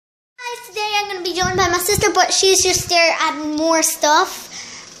today I'm going to be joined by my sister, but she's just there adding more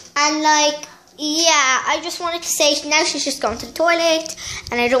stuff. And like, yeah, I just wanted to say now she's just going to the toilet,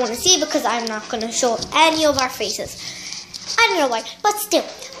 and I don't want to see because I'm not going to show any of our faces. I don't know why, but still,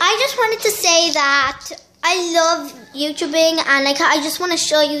 I just wanted to say that I love YouTubing, and like I just want to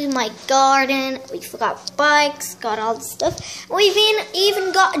show you my garden. We forgot bikes, got all this stuff. We've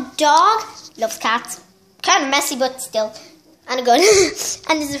even got a dog. Loves cats. Kind of messy, but still. And good.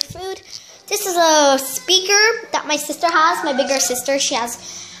 And there's a food. This is a speaker that my sister has. My bigger sister. She has,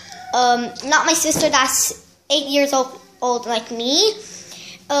 not my sister that's 8 years old like me.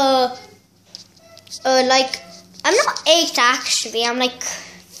 Like, I'm not 8 actually. I'm like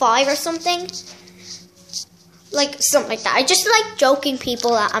 5 or something. Like, something like that. I just like joking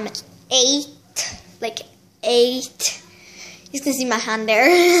people that I'm 8. Like, 8. You can see my hand there.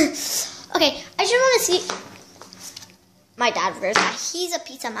 Okay, I just want to see my dad first. He's a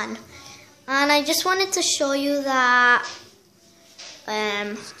pizza man. And I just wanted to show you that,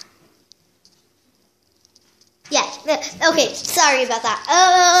 yeah, okay, sorry about that.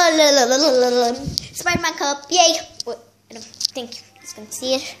 Spider-Man cup, yay. I don't think he's going to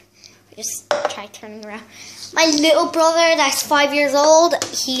see it. Just try turning around. My little brother that's 5 years old,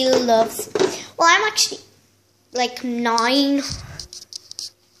 he loves, well, I'm actually like 9.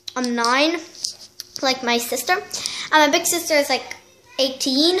 I'm 9, like my sister. And my big sister is like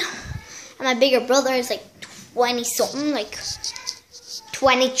 18. And my bigger brother is like 20 something, like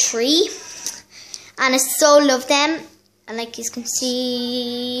 23. And I so love them. And like you can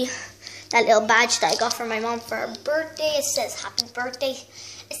see that little badge that I got from my mom for her birthday. It says happy birthday.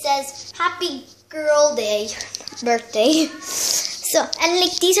 It says happy girl day birthday. So, and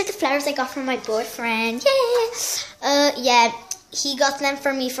like these are the flowers I got from my boyfriend. Yeah. Yeah, he got them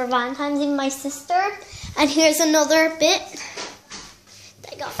for me for Valentine's Day, my sister. And here's another bit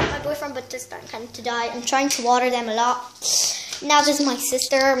that I got from my boyfriend, but they're starting kind of to die. I'm trying to water them a lot. Now this is my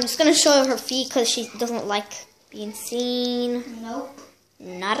sister. I'm just going to show her feet because she doesn't like being seen. Nope.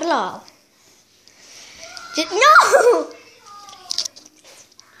 Not at all. No!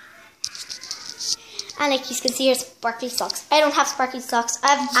 And like you can see here, sparkly socks. I don't have sparkly socks.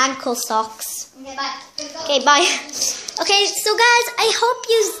 I have ankle socks. Okay, bye. Okay, bye. Okay, so guys, I hope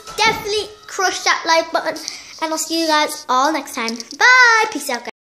you definitely crush that like button. And I'll see you guys all next time. Bye. Peace out, guys.